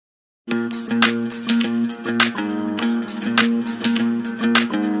A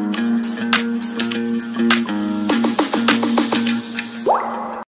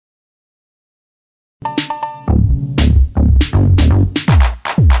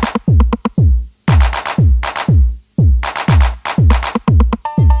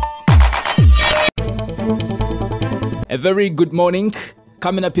very good morning.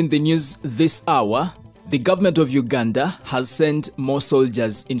 Coming up in the news this hour, the government of Uganda has sent more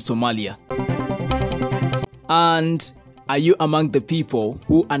soldiers in Somalia. And are you among the people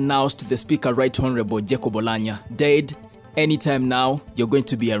who announced the Speaker, Right Honorable Jacob Oulanyah, dead? Anytime now, you're going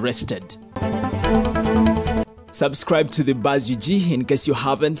to be arrested. Subscribe to the Buzz UG in case you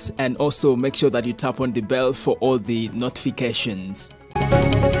haven't, and also make sure that you tap on the bell for all the notifications.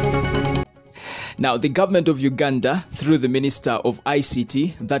 Now, the government of Uganda, through the Minister of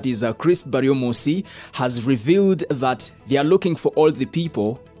ICT, that is Chris Baryomunsi, has revealed that they are looking for all the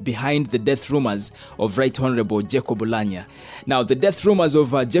people behind the death rumors of Right Honorable Jacob Oulanyah. Now, the death rumors of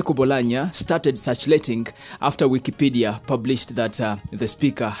Jacob Oulanyah started circulating after Wikipedia published that the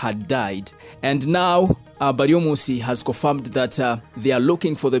speaker had died. And now, Baryomunsi has confirmed that they are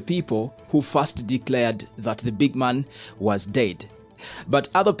looking for the people who first declared that the big man was dead. But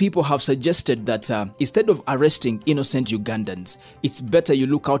other people have suggested that instead of arresting innocent Ugandans, it's better you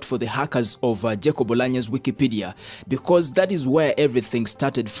look out for the hackers of Jacob Oulanyah's Wikipedia, because that is where everything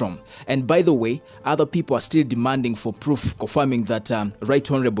started from. And by the way, other people are still demanding for proof confirming that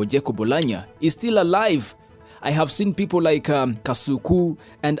Right Honorable Jacob Oulanyah is still alive. I have seen people like Kasuku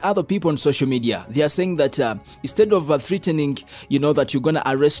and other people on social media. They are saying that instead of threatening, that you're gonna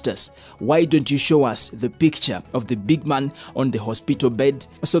arrest us, why don't you show us the picture of the big man on the hospital bed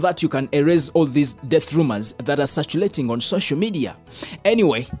so that you can erase all these death rumors that are circulating on social media?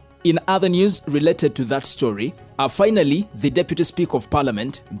 Anyway, in other news related to that story, finally, the Deputy Speaker of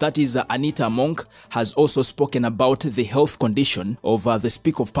Parliament, that is Anita Among, has also spoken about the health condition of the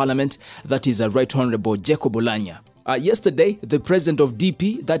Speaker of Parliament, that is Right Honorable Jacob Oulanyah. Yesterday, the president of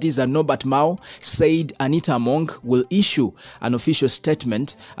DP, that is Norbert Mao, said Anita Among will issue an official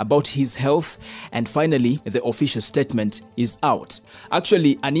statement about his health, and finally, the official statement is out.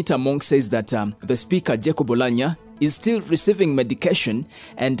 Actually, Anita Among says that the Speaker, Jacob Oulanyah, is still receiving medication,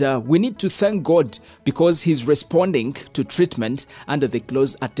 and we need to thank God because he's responding to treatment under the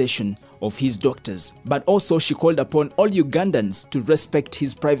close attention of his doctors. But also, she called upon all Ugandans to respect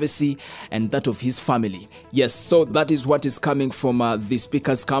his privacy and that of his family. Yes, so that is what is coming from the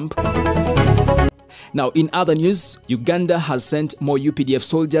Speaker's camp. Now, in other news, Uganda has sent more UPDF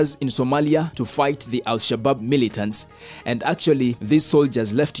soldiers in Somalia to fight the Al-Shabaab militants. And actually, these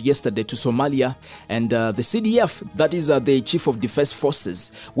soldiers left yesterday to Somalia, and the CDF, that is the Chief of Defense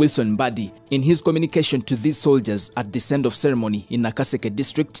Forces, Wilson Mbadi, in his communication to these soldiers at the send-off ceremony in Nakaseke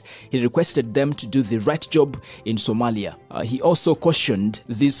district, he requested them to do the right job in Somalia. He also cautioned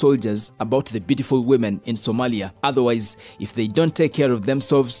these soldiers about the beautiful women in Somalia. Otherwise, if they don't take care of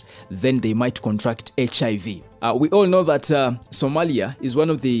themselves, then they might contract HIV. We all know that Somalia is one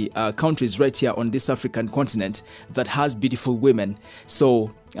of the countries right here on this African continent that has beautiful women.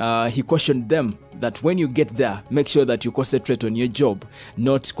 So he cautioned them that when you get there, make sure that you concentrate on your job,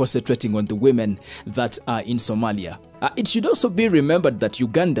 not concentrating on the women that are in Somalia. It should also be remembered that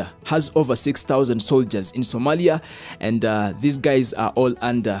Uganda has over 6,000 soldiers in Somalia, and these guys are all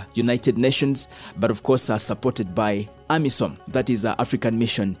under United Nations, but of course are supported by AMISOM, that is our African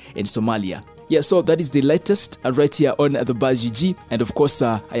mission in Somalia. Yeah, so that is the latest right here on the Buzz UG, and of course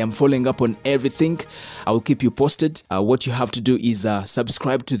I am following up on everything. I will keep you posted. What you have to do is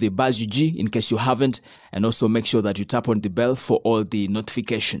subscribe to the Buzz UG in case you haven't, and also make sure that you tap on the bell for all the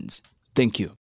notifications. Thank you.